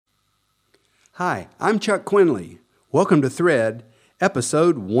Hi, I'm Chuck Quinley. Welcome to Thread,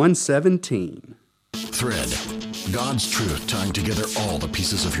 episode 117. Thread, God's truth tying together all the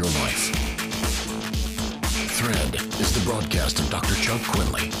pieces of your life. Thread is the broadcast of Dr. Chuck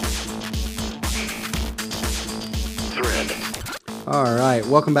Quinley. Thread. All right,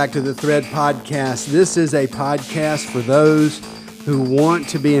 welcome back to the Thread podcast. This is a podcast for those who want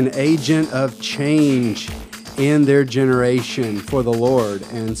to be an agent of change in their generation for the Lord.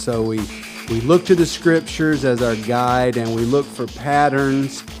 And so we look to the scriptures as our guide, and we look for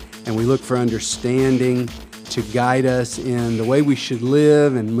patterns, and we look for understanding to guide us in the way we should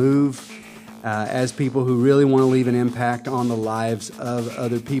live and move as people who really want to leave an impact on the lives of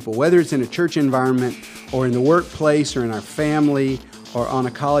other people, whether it's in a church environment or in the workplace or in our family or on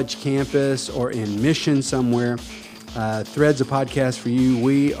a college campus or in mission somewhere. Thread's a podcast for you.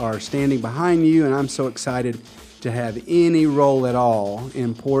 We are standing behind you, and I'm so excited to have any role at all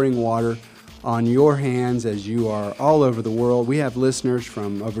in pouring water on your hands as you are all over the world. We have listeners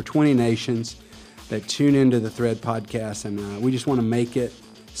from over 20 nations that tune into the Thread podcast, and we just want to make it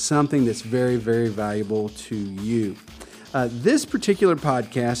something that's very, very valuable to you. This particular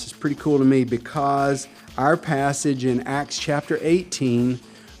podcast is pretty cool to me because our passage in Acts chapter 18,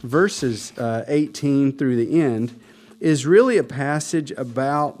 verses 18 through the end, is really a passage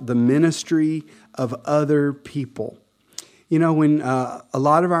about the ministry of other people. You know, when a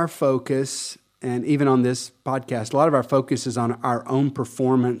lot of our focus, and even on this podcast, a lot of our focus is on our own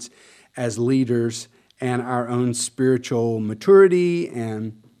performance as leaders and our own spiritual maturity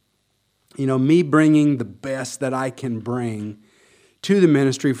and, you know, me bringing the best that I can bring to the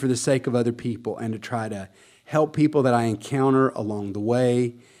ministry for the sake of other people and to try to help people that I encounter along the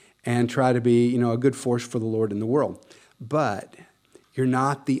way and try to be, you know, a good force for the Lord in the world. But you're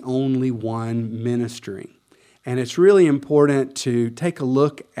not the only one ministering. And it's really important to take a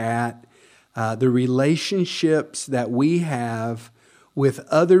look at the relationships that we have with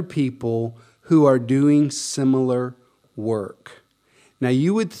other people who are doing similar work. Now,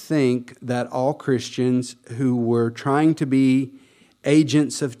 you would think that all Christians who were trying to be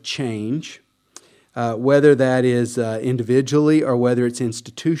agents of change, whether that is individually or whether it's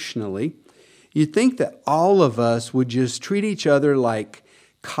institutionally, you'd think that all of us would just treat each other like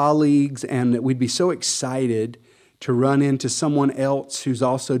colleagues and that we'd be so excited to run into someone else who's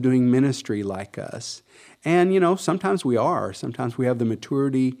also doing ministry like us. And, you know, sometimes we are. Sometimes we have the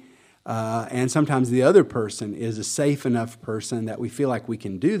maturity, and sometimes the other person is a safe enough person that we feel like we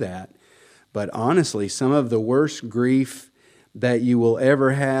can do that. But honestly, some of the worst grief that you will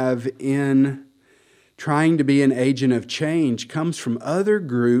ever have in trying to be an agent of change comes from other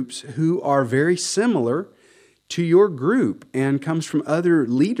groups who are very similar to your group and comes from other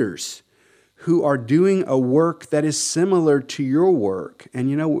leaders who are doing a work that is similar to your work. And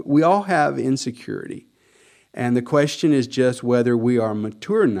you know, we all have insecurity. And the question is just whether we are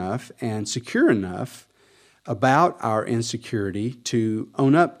mature enough and secure enough about our insecurity to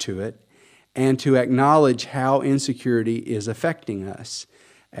own up to it and to acknowledge how insecurity is affecting us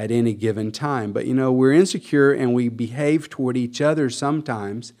at any given time. But you know, we're insecure and we behave toward each other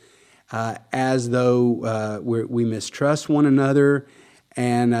sometimes as though we mistrust one another,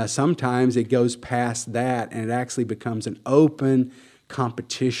 and sometimes it goes past that and it actually becomes an open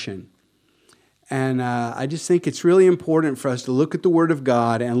competition. And I just think it's really important for us to look at the Word of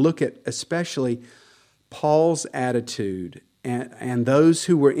God and look at especially Paul's attitude and those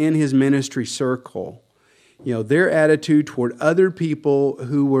who were in his ministry circle. You know, their attitude toward other people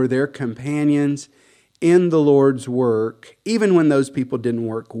who were their companions in the Lord's work, even when those people didn't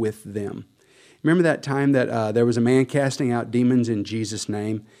work with them. Remember that time that there was a man casting out demons in Jesus'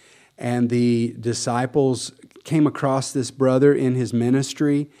 name, and the disciples came across this brother in his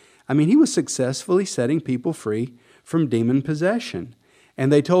ministry? I mean, he was successfully setting people free from demon possession.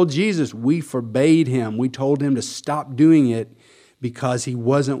 And they told Jesus, we forbade him. We told him to stop doing it because he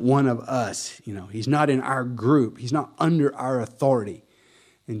wasn't one of us. You know, he's not in our group. He's not under our authority.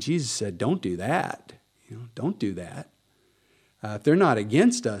 And Jesus said, don't do that. You know, don't do that. If they're not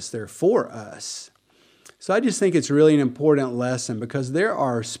against us, they're for us. So I just think it's really an important lesson because there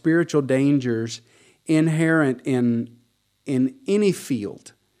are spiritual dangers inherent in any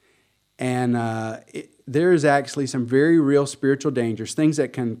field. And there is actually some very real spiritual dangers, things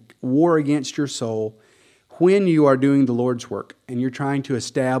that can war against your soul when you are doing the Lord's work and you're trying to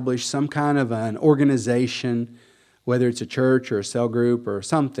establish some kind of an organization, whether it's a church or a cell group or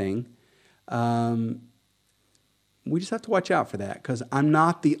something. We just have to watch out for that because I'm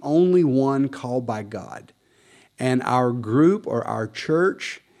not the only one called by God. And our group or our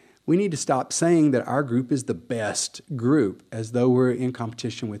church, we need to stop saying that our group is the best group as though we're in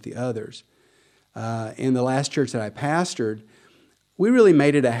competition with the others. in the last church that I pastored, we really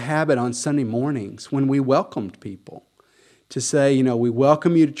made it a habit on Sunday mornings when we welcomed people to say, we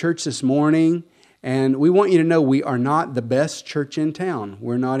welcome you to church this morning, and we want you to know we are not the best church in town.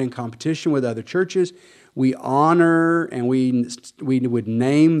 We're not in competition with other churches. We honor and we would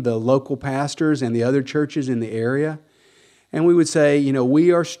name the local pastors and the other churches in the area. And we would say,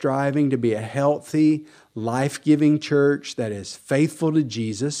 we are striving to be a healthy, life-giving church that is faithful to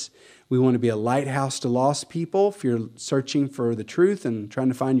Jesus. We want to be a lighthouse to lost people. If you're searching for the truth and trying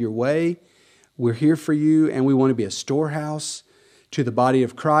to find your way, we're here for you. And we want to be a storehouse to the body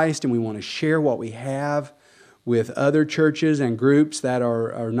of Christ, and we want to share what we have with other churches and groups that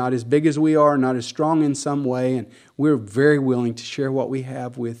are not as big as we are, not as strong in some way, and we're very willing to share what we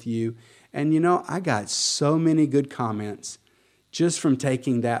have with you. And I got so many good comments just from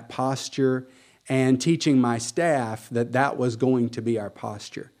taking that posture and teaching my staff that was going to be our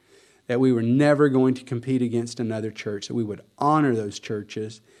posture, that we were never going to compete against another church, that we would honor those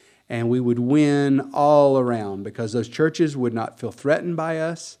churches, and we would win all around because those churches would not feel threatened by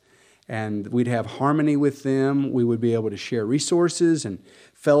us, and we'd have harmony with them. We would be able to share resources and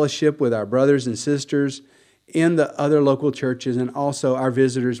fellowship with our brothers and sisters in the other local churches, and also our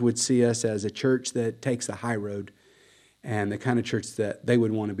visitors would see us as a church that takes the high road and the kind of church that they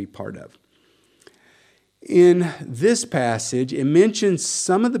would want to be part of. In this passage, it mentions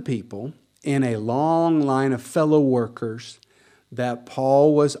some of the people in a long line of fellow workers that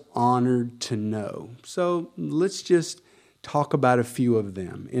Paul was honored to know. So let's just talk about a few of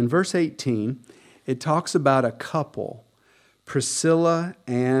them. In verse 18, it talks about a couple, Priscilla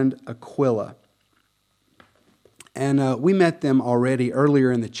and Aquila. And we met them already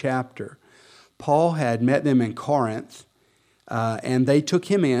earlier in the chapter. Paul had met them in Corinth, and they took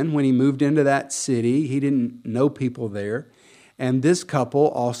him in when he moved into that city. He didn't know people there. And this couple,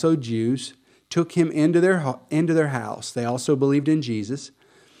 also Jews, took him into their house. They also believed in Jesus.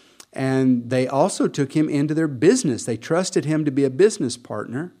 And they also took him into their business. They trusted him to be a business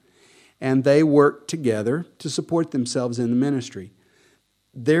partner, and they worked together to support themselves in the ministry.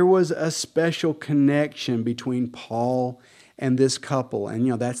 There was a special connection between Paul and this couple, and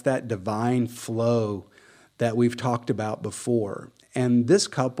that's that divine flow that we've talked about before. And this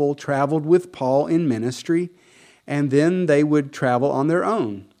couple traveled with Paul in ministry, and then they would travel on their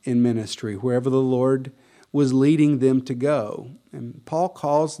own in ministry, wherever the Lord was leading them to go. And Paul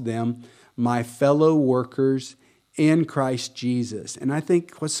calls them my fellow workers in Christ Jesus. And I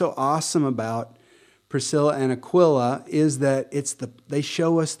think what's so awesome about Priscilla and Aquila is that they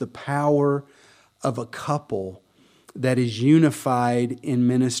show us the power of a couple that is unified in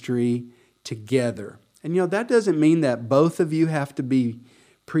ministry together. And that doesn't mean that both of you have to be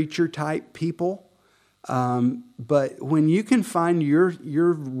preacher-type people, but when you can find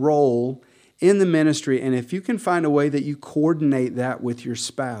your role in the ministry, and if you can find a way that you coordinate that with your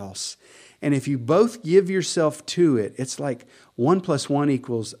spouse, and if you both give yourself to it, it's like 1 + 1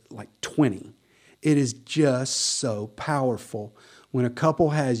 = 20. It is just so powerful when a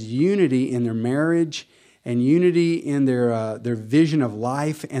couple has unity in their marriage and unity in their vision of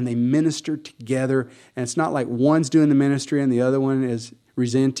life, and they minister together. And it's not like one's doing the ministry and the other one is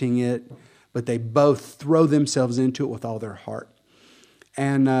resenting it, but they both throw themselves into it with all their heart.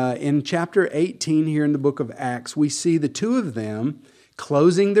 And in chapter 18 here in the book of Acts, we see the two of them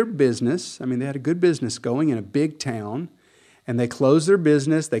closing their business. They had a good business going in a big town, and they close their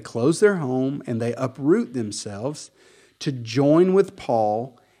business, they close their home, and they uproot themselves to join with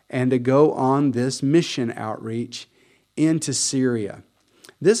Paul and to go on this mission outreach into Syria.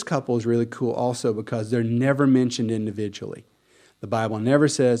 This couple is really cool also because they're never mentioned individually. The Bible never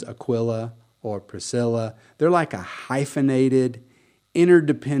says Aquila or Priscilla. They're like a hyphenated,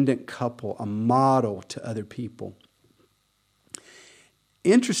 interdependent couple, a model to other people.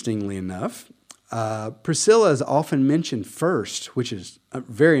 Interestingly enough, Priscilla is often mentioned first, which is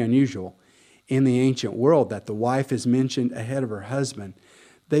very unusual in the ancient world, that the wife is mentioned ahead of her husband.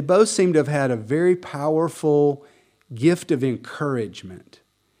 They both seem to have had a very powerful gift of encouragement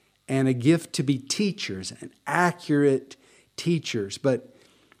and a gift to be teachers and accurate teachers. But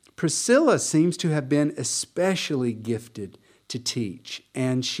Priscilla seems to have been especially gifted to teach.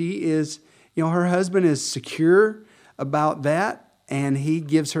 And she is, her husband is secure about that, and he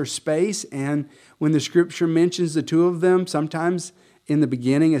gives her space. And when the scripture mentions the two of them, sometimes in the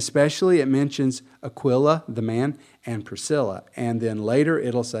beginning especially, it mentions Aquila, the man, and Priscilla. And then later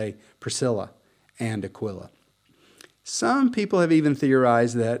it'll say Priscilla and Aquila. Some people have even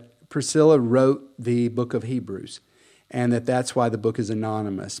theorized that Priscilla wrote the book of Hebrews, and that's why the book is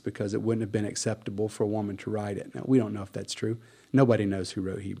anonymous, because it wouldn't have been acceptable for a woman to write it. Now, we don't know if that's true. Nobody knows who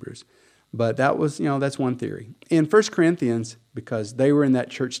wrote Hebrews. But that was, that's one theory. In 1 Corinthians, because they were in that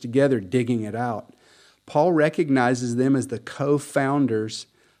church together digging it out, Paul recognizes them as the co-founders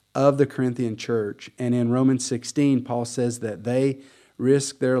of the Corinthian church. And in Romans 16, Paul says that they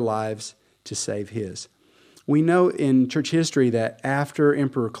risked their lives to save his. We know in church history that after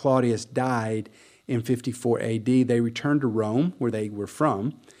Emperor Claudius died in 54 AD, they returned to Rome, where they were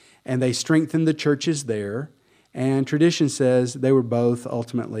from, and they strengthened the churches there. And tradition says they were both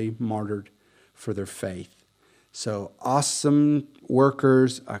ultimately martyred for their faith. So awesome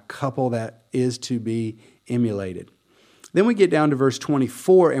workers, a couple that is to be emulated. Then we get down to verse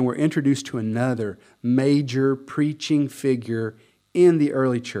 24, and we're introduced to another major preaching figure in the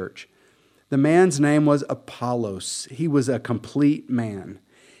early church. The man's name was Apollos. He was a complete man.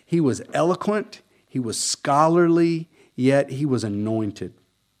 He was eloquent, he was scholarly, yet he was anointed.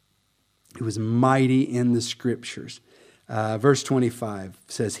 He was mighty in the Scriptures. Verse 25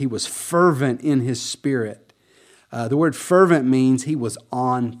 says he was fervent in his spirit. The word fervent means he was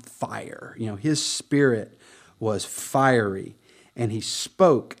on fire. His spirit was fiery, and he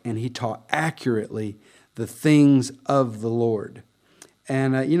spoke and he taught accurately the things of the Lord.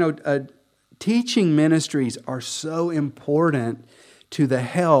 And, teaching ministries are so important to the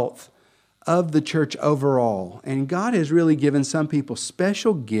health of the church overall. And God has really given some people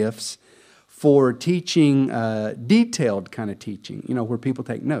special gifts for teaching, detailed kind of teaching, where people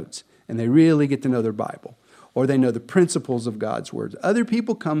take notes and they really get to know their Bible, or they know the principles of God's words. Other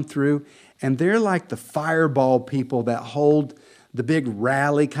people come through and they're like the fireball people that hold the big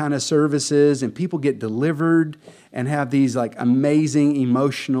rally kind of services, and people get delivered and have these like amazing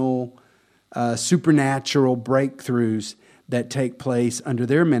emotional, supernatural breakthroughs that take place under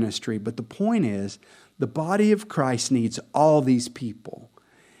their ministry. But the point is, the body of Christ needs all these people.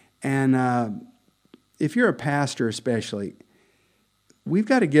 And if you're a pastor especially, we've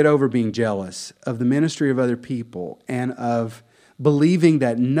got to get over being jealous of the ministry of other people and of believing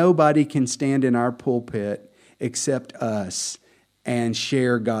that nobody can stand in our pulpit except us and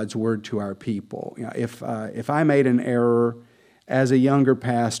share God's word to our people. If I made an error as a younger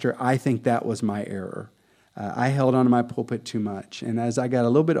pastor, I think that was my error. I held onto my pulpit too much. And as I got a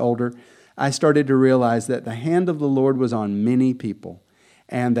little bit older, I started to realize that the hand of the Lord was on many people,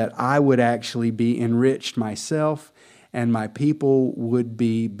 and that I would actually be enriched myself, and my people would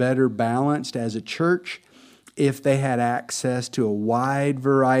be better balanced as a church if they had access to a wide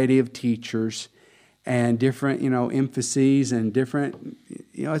variety of teachers and different, emphases and different,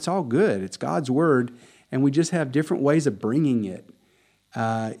 it's all good. It's God's word, and we just have different ways of bringing it.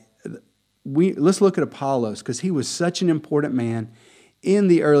 Let's look at Apollos, because he was such an important man in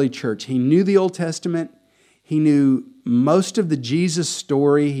the early church. He knew the Old Testament. He knew most of the Jesus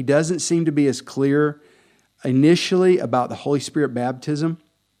story. He doesn't seem to be as clear initially about the Holy Spirit baptism.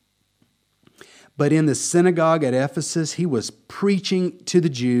 But in the synagogue at Ephesus, he was preaching to the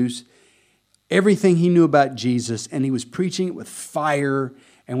Jews everything he knew about Jesus, and he was preaching it with fire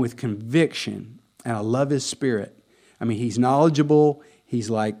and with conviction. And I love his spirit. I mean, he's knowledgeable. He's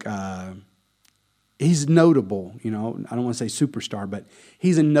like, he's notable. I don't want to say superstar, but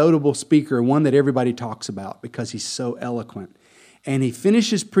he's a notable speaker, one that everybody talks about because he's so eloquent. And he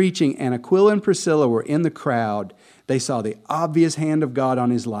finishes preaching, and Aquila and Priscilla were in the crowd. They saw the obvious hand of God on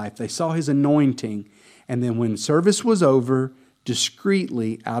his life. They saw his anointing. And then when service was over,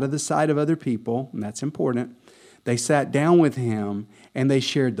 discreetly, out of the sight of other people, and that's important, they sat down with him and they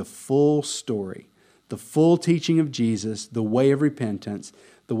shared the full story, the full teaching of Jesus, the way of repentance,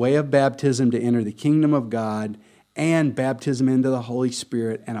 the way of baptism to enter the kingdom of God, and baptism into the Holy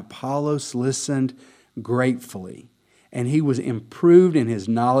Spirit. And Apollos listened gratefully. And he was improved in his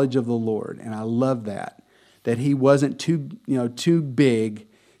knowledge of the Lord. And I love that he wasn't too big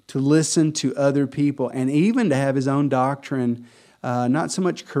to listen to other people, and even to have his own doctrine not so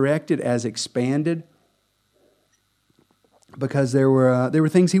much corrected as expanded, because there were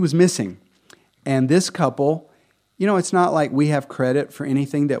things he was missing. And this couple, it's not like we have credit for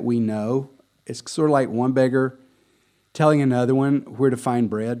anything that we know. It's sort of like one beggar telling another one where to find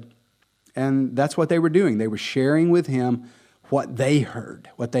bread. And that's what they were doing. They were sharing with him what they heard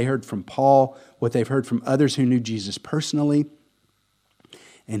from Paul, what they've heard from others who knew Jesus personally.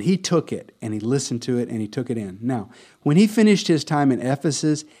 And he took it, and he listened to it, and he took it in. Now, when he finished his time in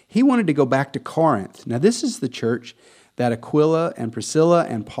Ephesus, he wanted to go back to Corinth. Now, this is the church that Aquila and Priscilla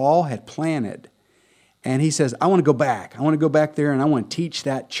and Paul had planted. And he says, I want to go back. I want to go back there, and I want to teach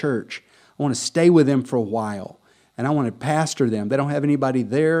that church. I want to stay with them for a while, and I want to pastor them. They don't have anybody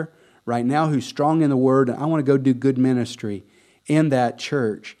there right now who's strong in the word, and I want to go do good ministry in that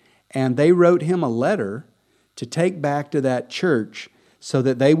church. And they wrote him a letter to take back to that church so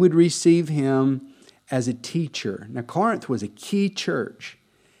that they would receive him as a teacher. Now, Corinth was a key church,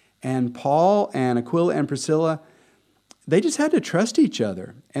 and Paul and Aquila and Priscilla, they just had to trust each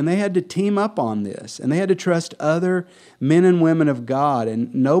other, and they had to team up on this, and they had to trust other men and women of God,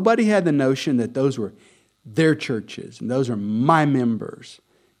 and nobody had the notion that those were their churches, and those are my members.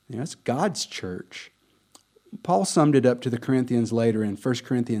 That's God's church. Paul summed it up to the Corinthians later in 1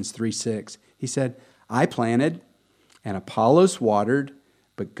 Corinthians 3:6. He said, I planted, and Apollos watered,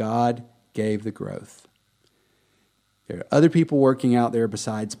 but God gave the growth. There are other people working out there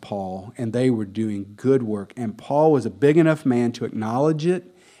besides Paul, and they were doing good work. And Paul was a big enough man to acknowledge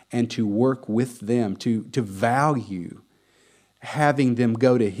it and to work with them, to value having them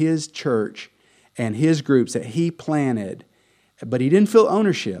go to his church and his groups that he planted. But he didn't feel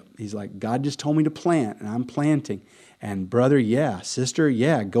ownership. He's like, God just told me to plant, and I'm planting. And brother, yeah. Sister,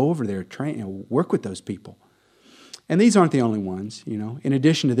 yeah. Go over there, train, work with those people. And these aren't the only ones, In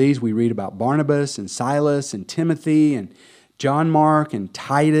addition to these, we read about Barnabas and Silas and Timothy and John Mark and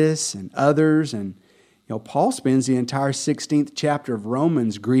Titus and others. And, Paul spends the entire 16th chapter of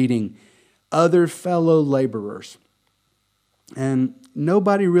Romans greeting other fellow laborers. And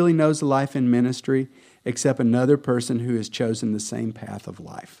nobody really knows the life in ministry except another person who has chosen the same path of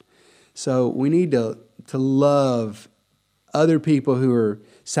life. So we need to love other people who are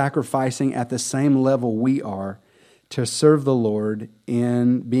sacrificing at the same level we are to serve the Lord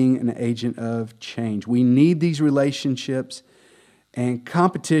in being an agent of change. We need these relationships, and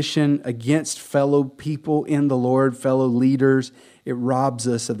competition against fellow people in the Lord, fellow leaders, it robs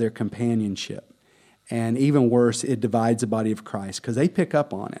us of their companionship. And even worse, it divides the body of Christ because they pick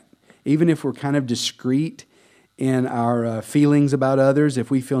up on it. Even if we're kind of discreet in our feelings about others, if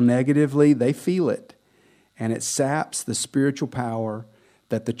we feel negatively, they feel it. And it saps the spiritual power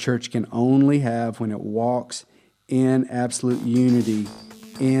that the church can only have when it walks in absolute unity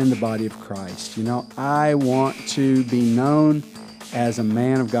in the body of Christ. I want to be known as a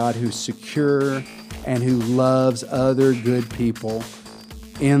man of God who's secure and who loves other good people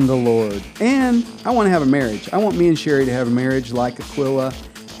in the Lord. And I want to have a marriage. I want me and Sherry to have a marriage like Aquila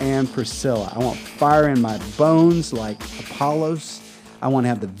and Priscilla. I want fire in my bones like Apollos. I want to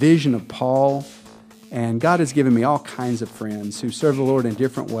have the vision of Paul. And God has given me all kinds of friends who serve the Lord in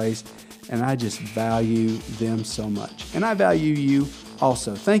different ways, and I just value them so much. And I value you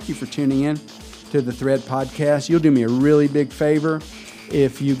also. Thank you for tuning in to the Thread Podcast. You'll do me a really big favor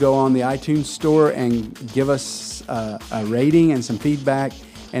if you go on the iTunes store and give us a rating and some feedback,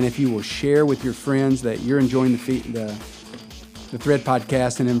 and if you will share with your friends that you're enjoying the Thread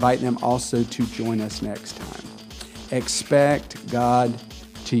Podcast and invite them also to join us next time. Expect God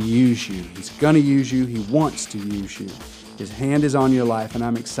to use you. He's going to use you. He wants to use you. His hand is on your life, and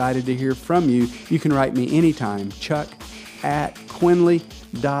I'm excited to hear from you. You can write me anytime,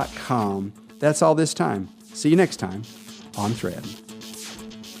 chuck@quinley.com. That's all this time. See you next time on Thread.